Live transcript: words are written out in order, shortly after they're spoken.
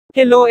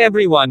Hello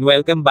everyone,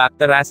 welcome back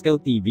to Rascal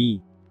TV.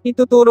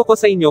 Ituturo ko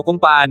sa inyo kung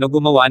paano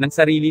gumawa ng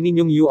sarili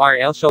ninyong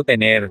URL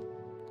Shortener.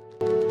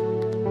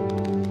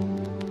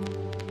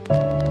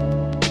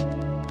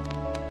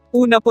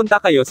 Una, punta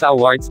kayo sa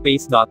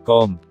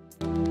awardspace.com.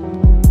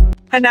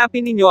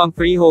 Hanapin ninyo ang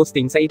free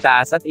hosting sa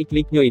itaas at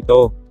i-click nyo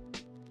ito.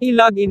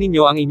 I-login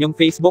ninyo ang inyong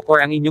Facebook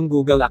or ang inyong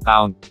Google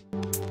account.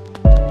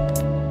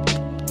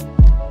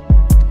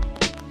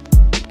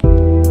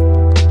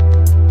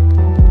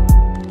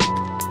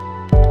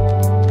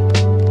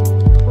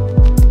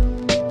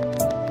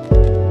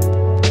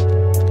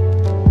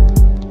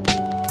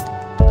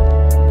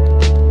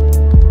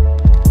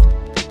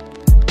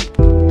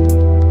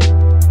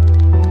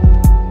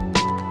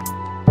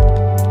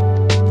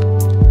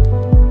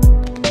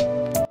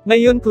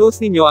 Ngayon, close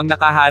ninyo ang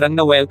nakaharang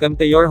na welcome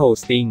to your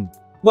hosting.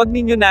 Huwag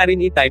ninyo na rin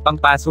i-type ang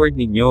password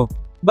ninyo.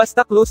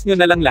 Basta close nyo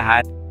na lang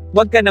lahat.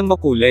 Huwag ka nang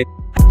makulit.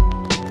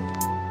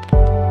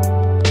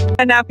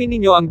 Hanapin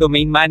ninyo ang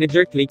domain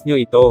manager, click nyo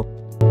ito.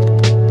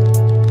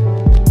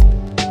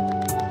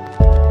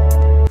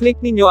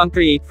 Click ninyo ang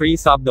create free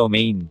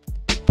subdomain.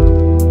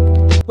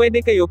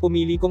 Pwede kayo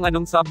pumili kung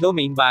anong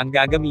subdomain ba ang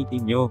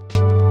gagamitin nyo.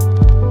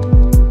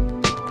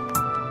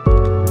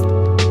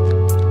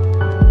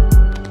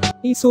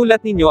 Isulat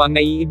ninyo ang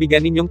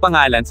naiibigan ninyong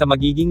pangalan sa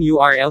magiging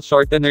URL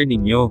shortener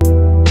ninyo.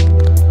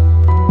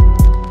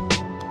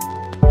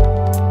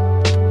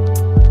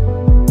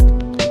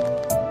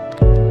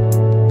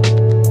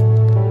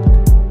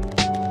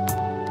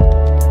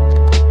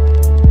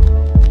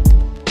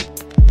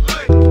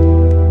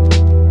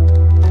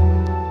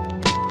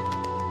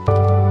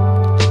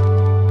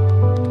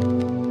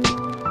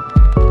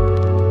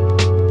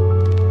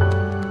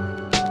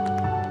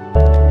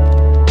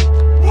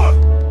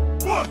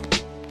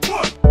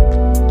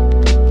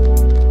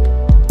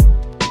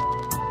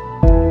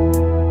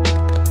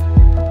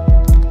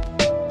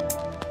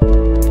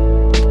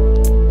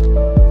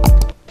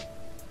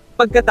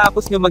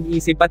 Pagkatapos nyo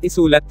mag-isip at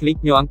isulat,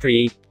 click nyo ang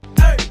create.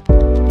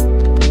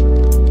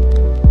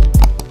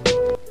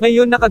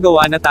 Ngayon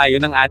nakagawa na tayo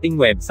ng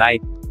ating website.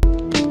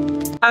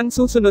 Ang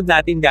susunod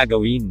natin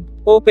gagawin,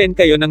 open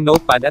kayo ng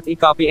notepad at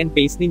i-copy and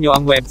paste ninyo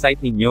ang website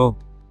ninyo.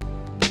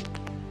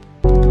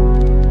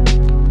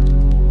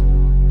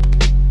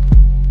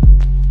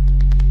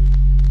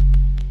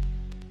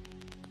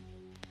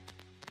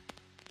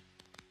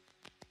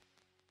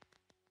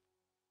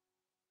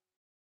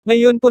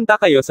 Ngayon punta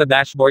kayo sa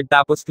dashboard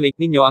tapos click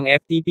ninyo ang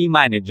FTP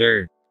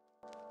Manager.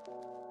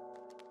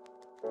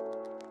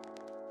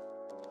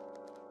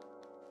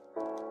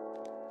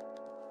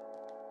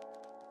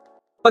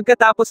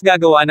 Pagkatapos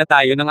gagawa na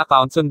tayo ng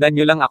account, sundan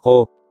nyo lang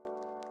ako.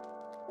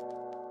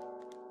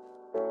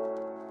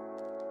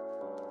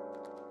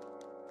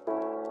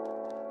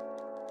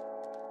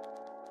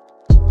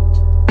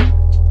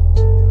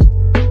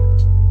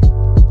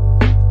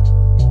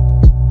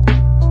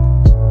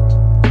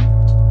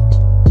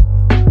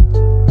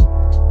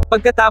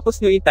 Pagkatapos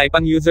nyo i-type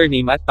ang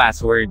username at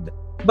password,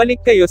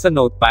 balik kayo sa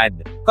notepad.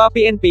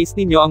 Copy and paste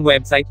ninyo ang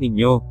website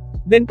ninyo.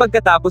 Then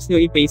pagkatapos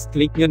nyo i-paste,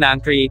 click nyo na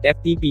ang create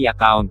FTP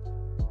account.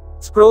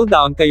 Scroll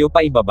down kayo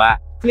pa ibaba.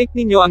 Click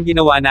ninyo ang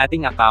ginawa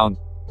nating account.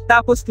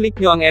 Tapos click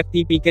nyo ang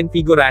FTP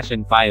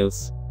configuration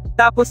files.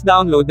 Tapos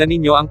download na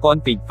ninyo ang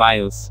config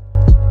files.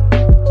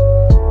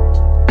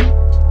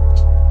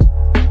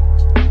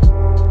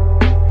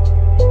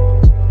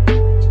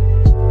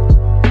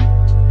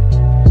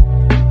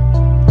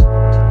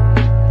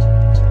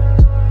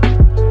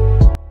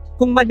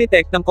 Kung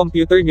ma-detect ng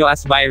computer nyo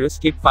as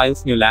virus, keep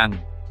files nyo lang.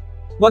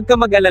 Huwag ka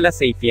mag-alala,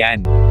 safe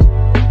yan.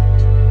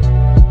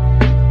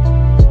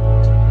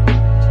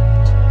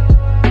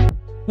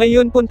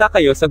 Ngayon punta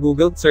kayo sa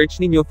Google,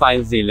 search ninyo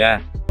FileZilla.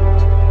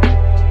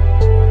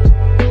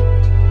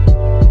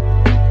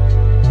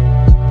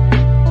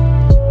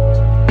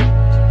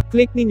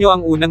 Click ninyo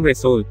ang unang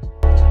result.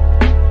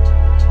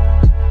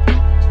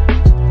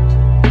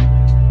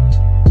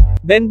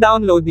 Then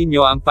download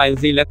ninyo ang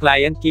FileZilla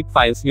client, keep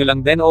files nyo lang,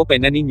 then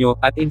open na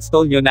ninyo, at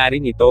install nyo na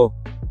rin ito.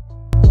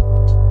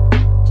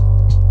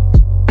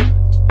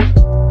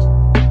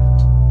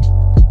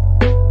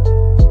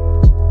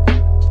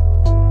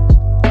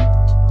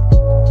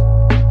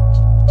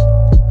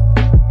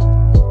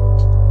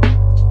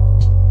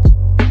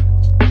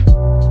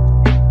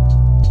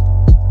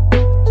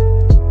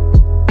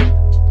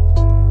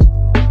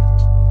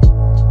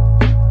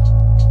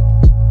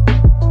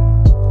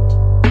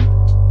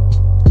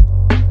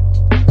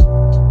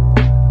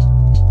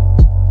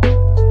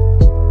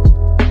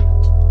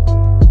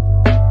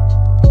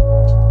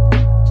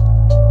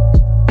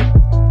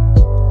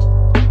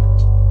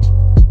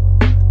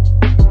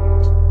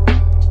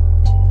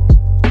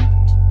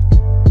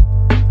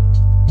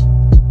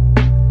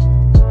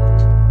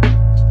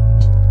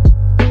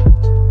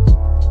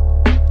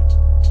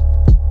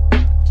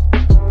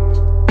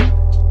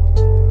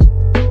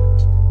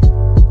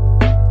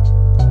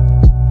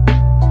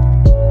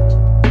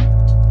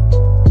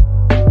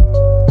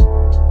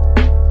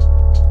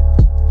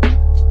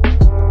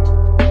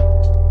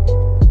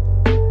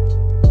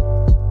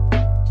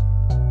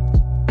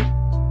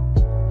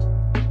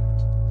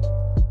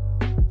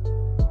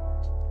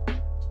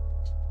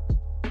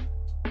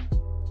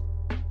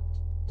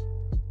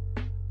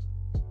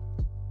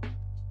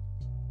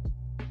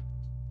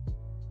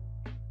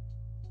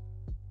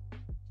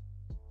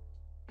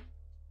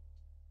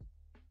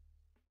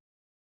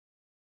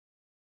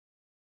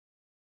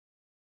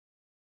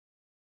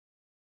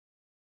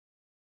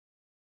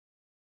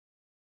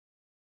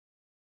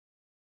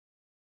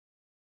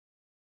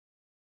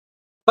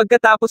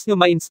 Pagkatapos nyo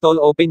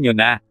ma-install, open nyo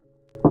na.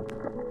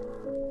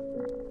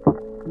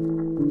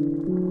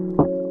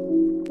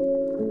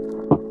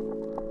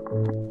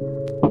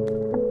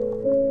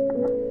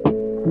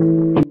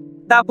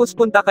 Tapos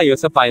punta kayo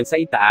sa file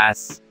sa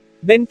itaas.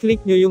 Then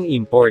click nyo yung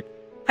import.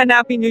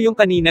 Hanapin nyo yung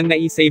kaninang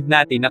na-i-save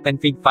natin na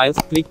config files,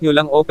 click nyo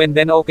lang open,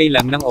 then okay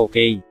lang ng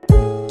okay.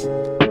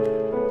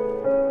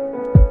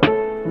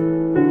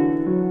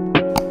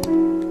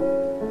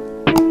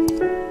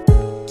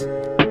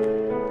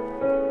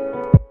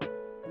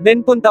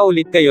 Then punta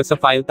ulit kayo sa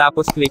file,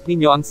 tapos click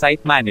ninyo ang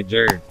site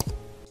manager.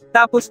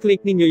 Tapos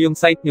click ninyo yung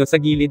site nyo sa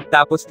gilid,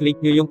 tapos click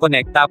nyo yung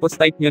connect, tapos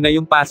type nyo na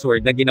yung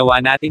password na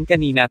ginawa natin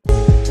kanina.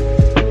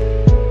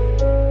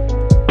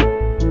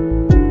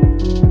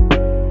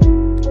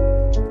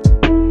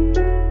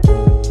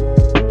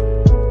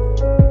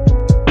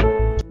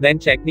 Then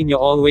check ninyo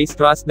always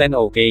trust, then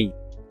okay.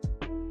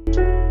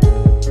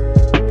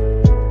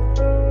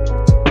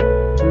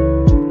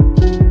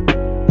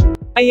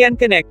 Ayan,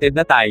 connected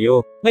na tayo.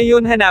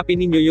 Ngayon hanapin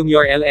ninyo yung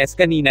URLs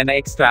kanina na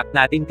extract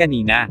natin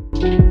kanina.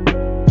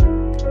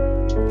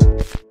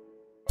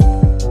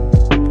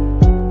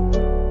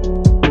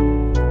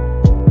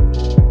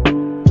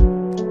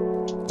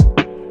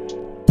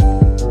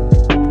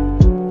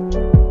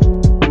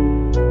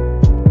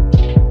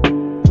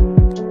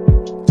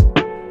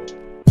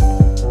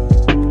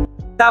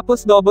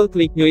 Tapos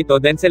double-click nyo ito,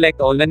 then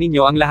select all na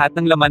ninyo ang lahat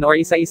ng laman or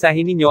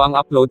isa-isahin ninyo ang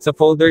upload sa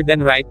folder,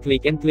 then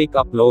right-click and click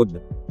upload.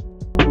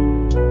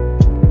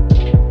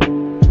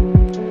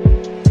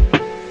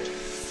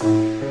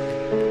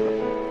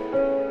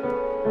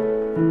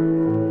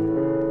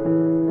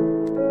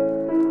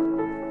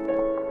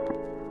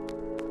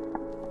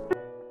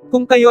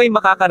 Kung kayo ay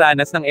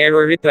makakaranas ng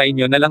error, retry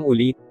nyo na lang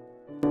ulit.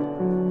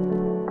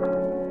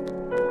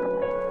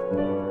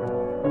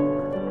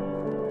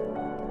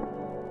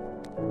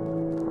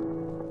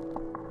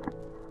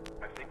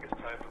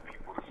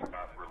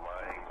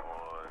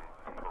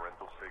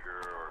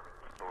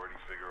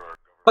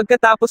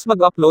 Pagkatapos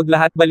mag-upload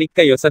lahat, balik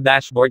kayo sa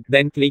dashboard,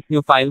 then click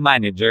nyo File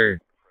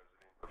Manager.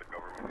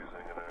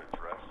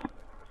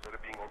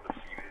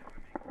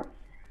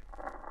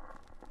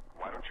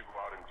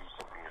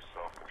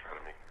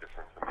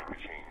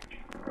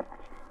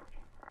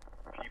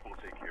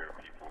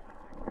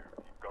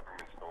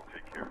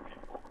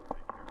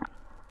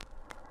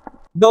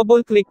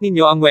 Double-click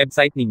ninyo ang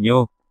website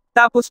ninyo.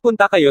 Tapos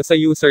punta kayo sa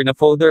user na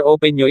folder,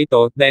 open nyo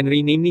ito, then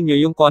rename ninyo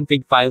yung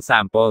config file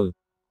sample.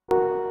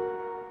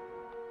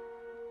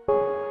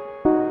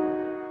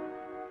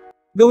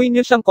 Gawin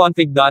nyo siyang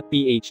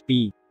config.php.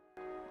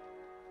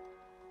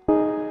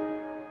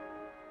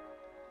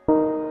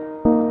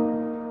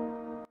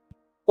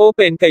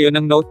 Open kayo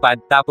ng notepad,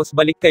 tapos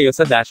balik kayo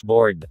sa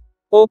dashboard.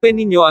 Open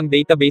ninyo ang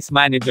database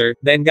manager,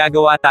 then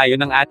gagawa tayo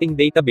ng ating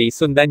database,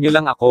 sundan nyo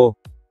lang ako.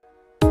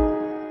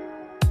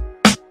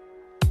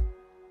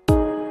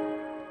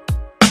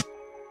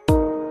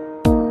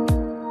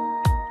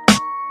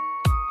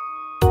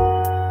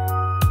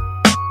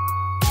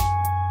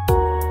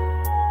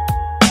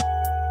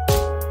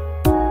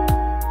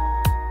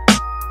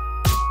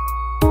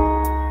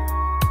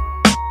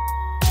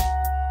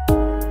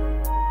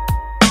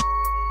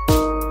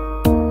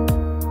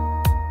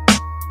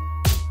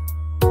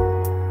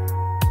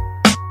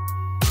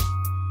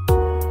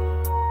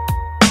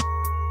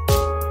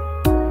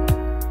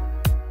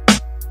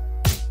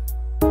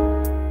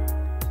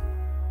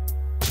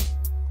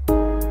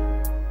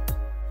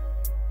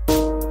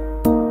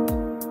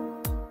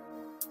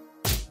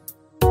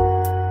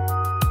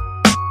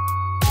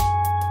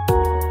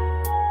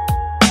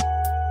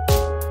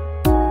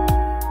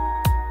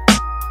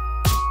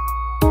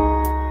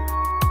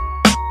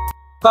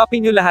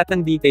 Copy nyo lahat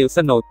ng details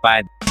sa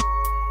notepad.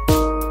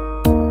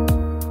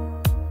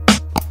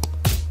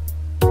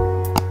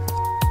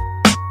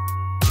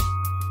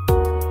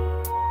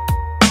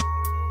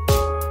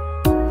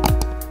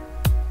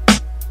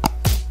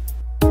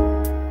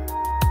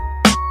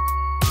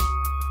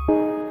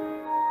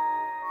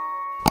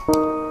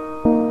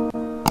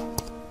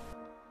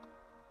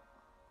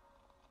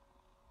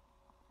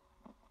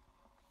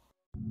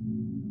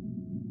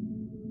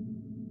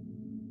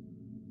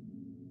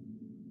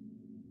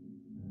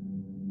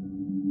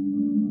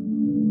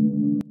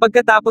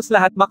 Pagkatapos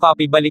lahat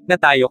makopy, balik na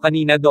tayo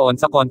kanina doon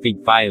sa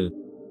config file.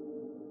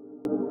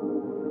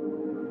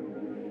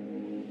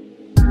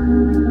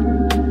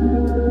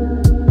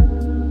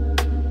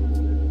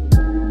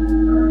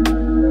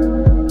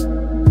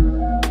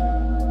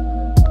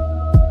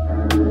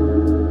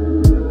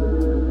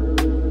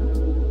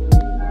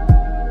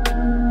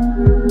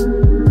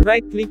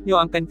 Right-click nyo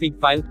ang config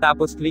file,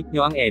 tapos click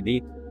nyo ang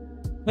edit.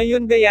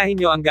 Ngayon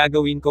gayahin nyo ang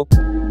gagawin ko.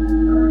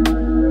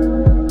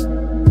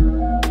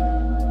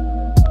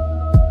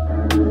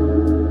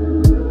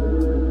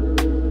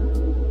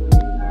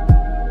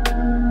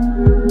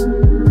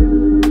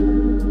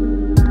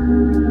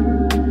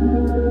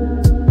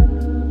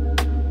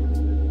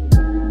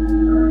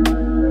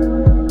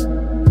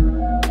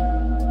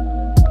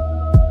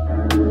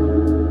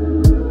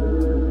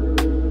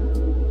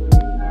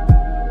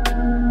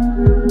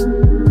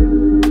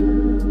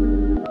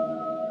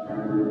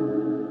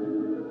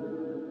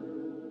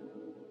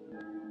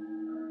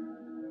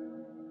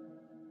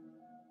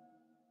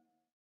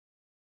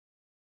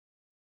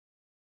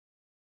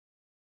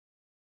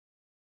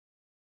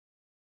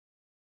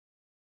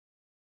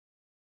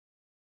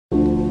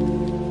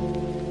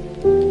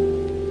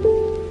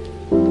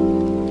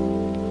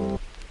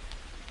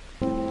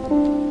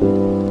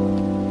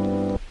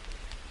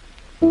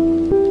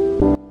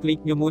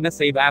 click nyo muna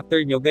save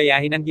after nyo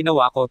gayahin ang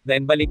ginawa ko,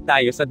 then balik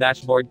tayo sa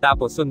dashboard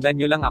tapos sundan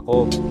nyo lang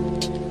ako.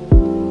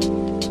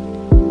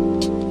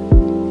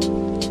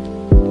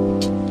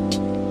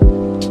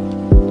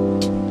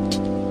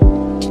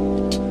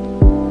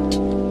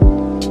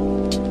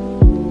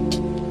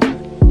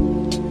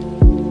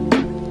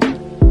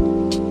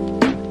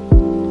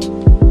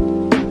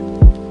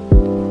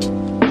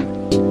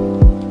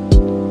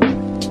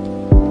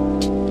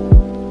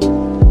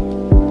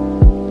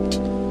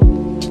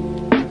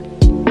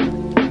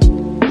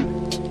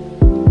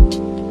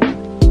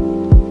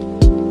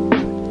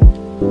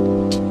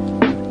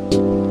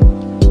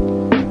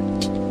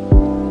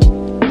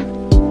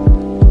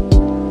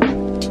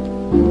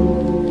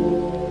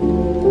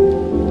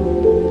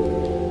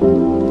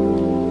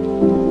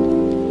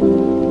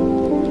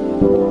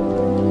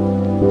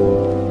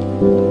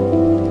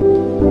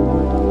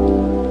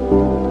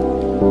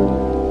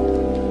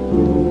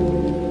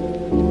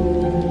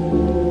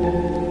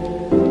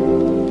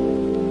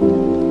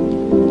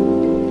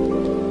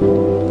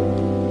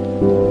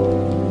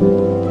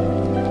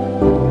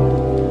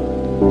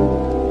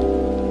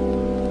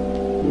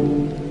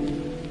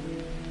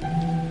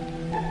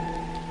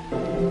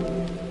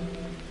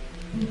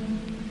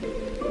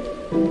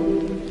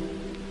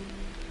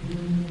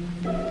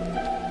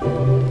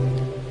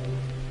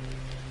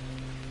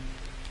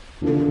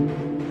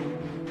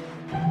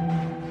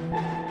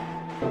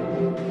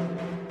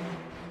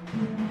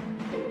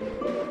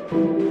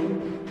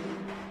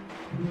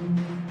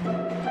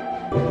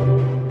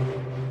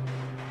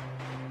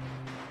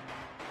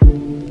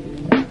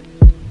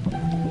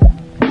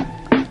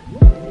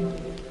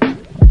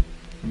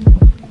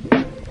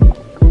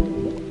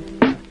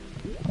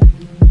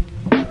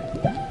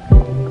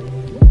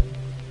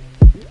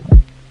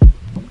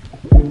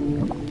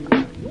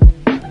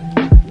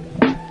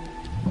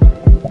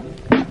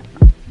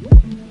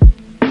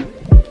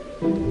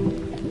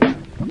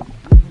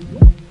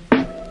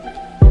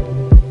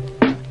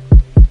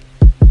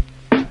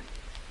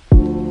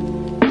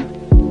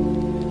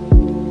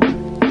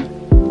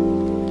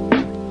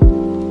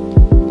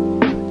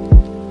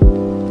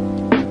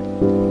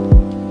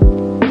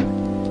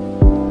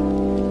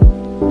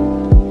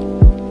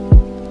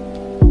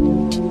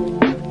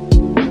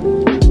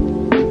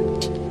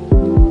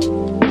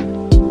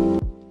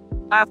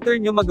 After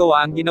nyo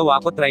magawa ang ginawa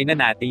ko, try na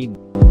natin.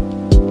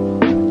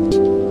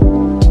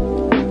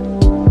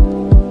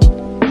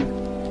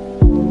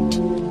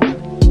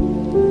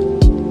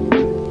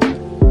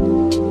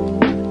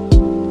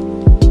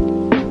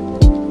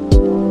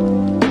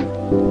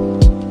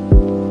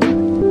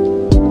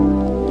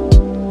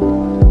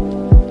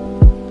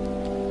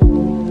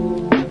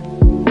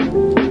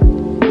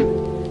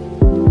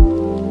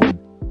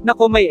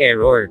 Nako, may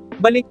error.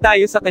 Balik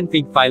tayo sa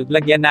config file,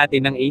 lagyan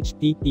natin ng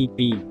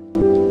HTTP.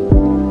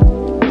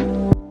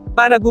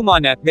 Para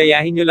gumana,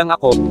 gayahin nyo lang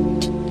ako.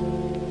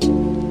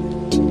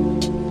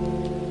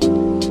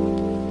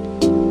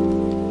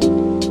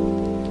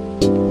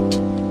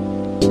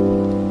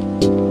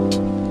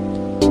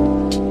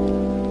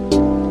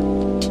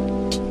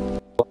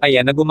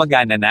 Ayan na,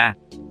 gumagana na.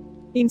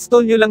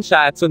 Install nyo lang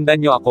siya at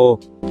sundan nyo ako.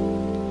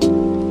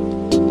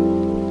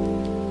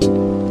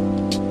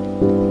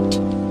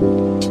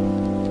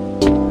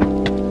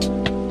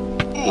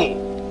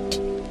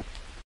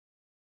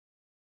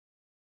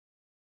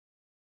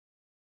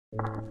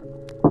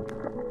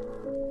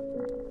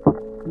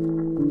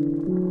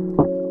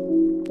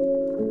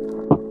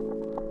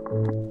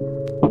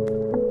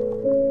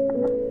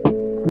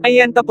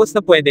 Ayan, tapos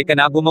na, pwede ka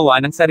na gumawa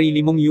ng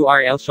sarili mong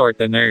URL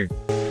shortener.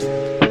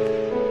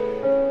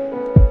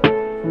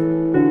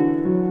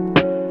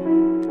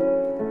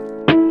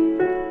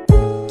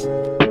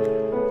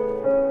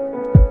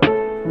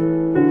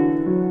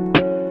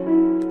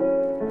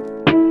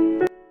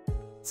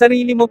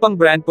 Sarili mo pang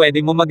brand pwede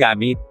mo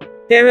magamit.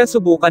 Tara,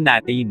 subukan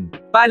natin.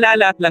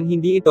 Paalala at lang,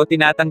 hindi ito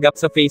tinatanggap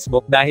sa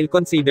Facebook dahil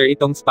consider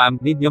itong spam,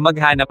 need nyo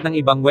maghanap ng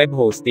ibang web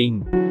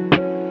hosting.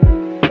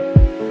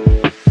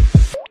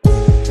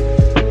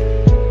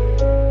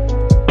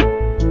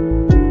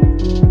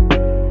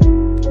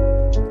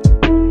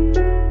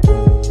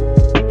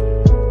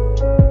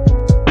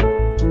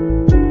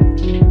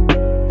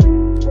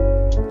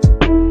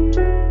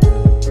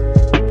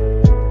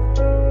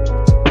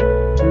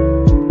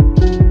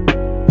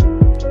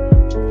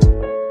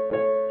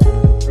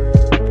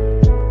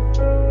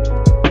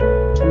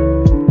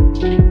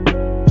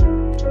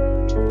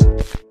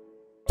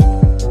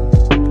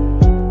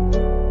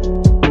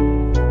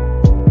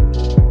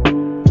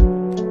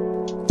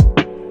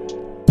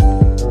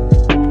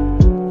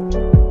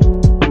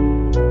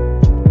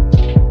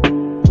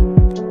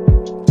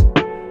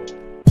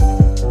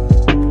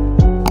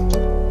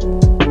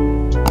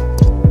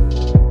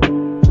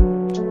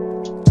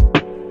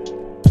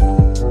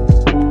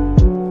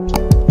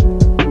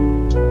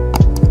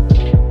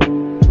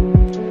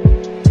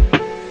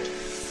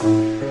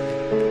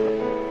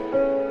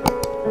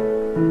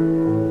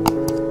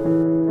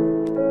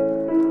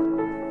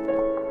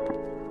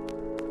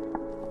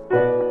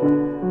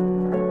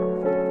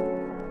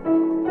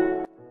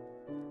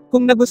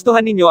 Kung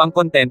nagustuhan ninyo ang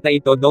content na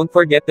ito, don't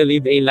forget to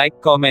leave a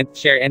like, comment,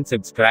 share and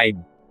subscribe.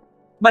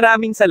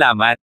 Maraming salamat!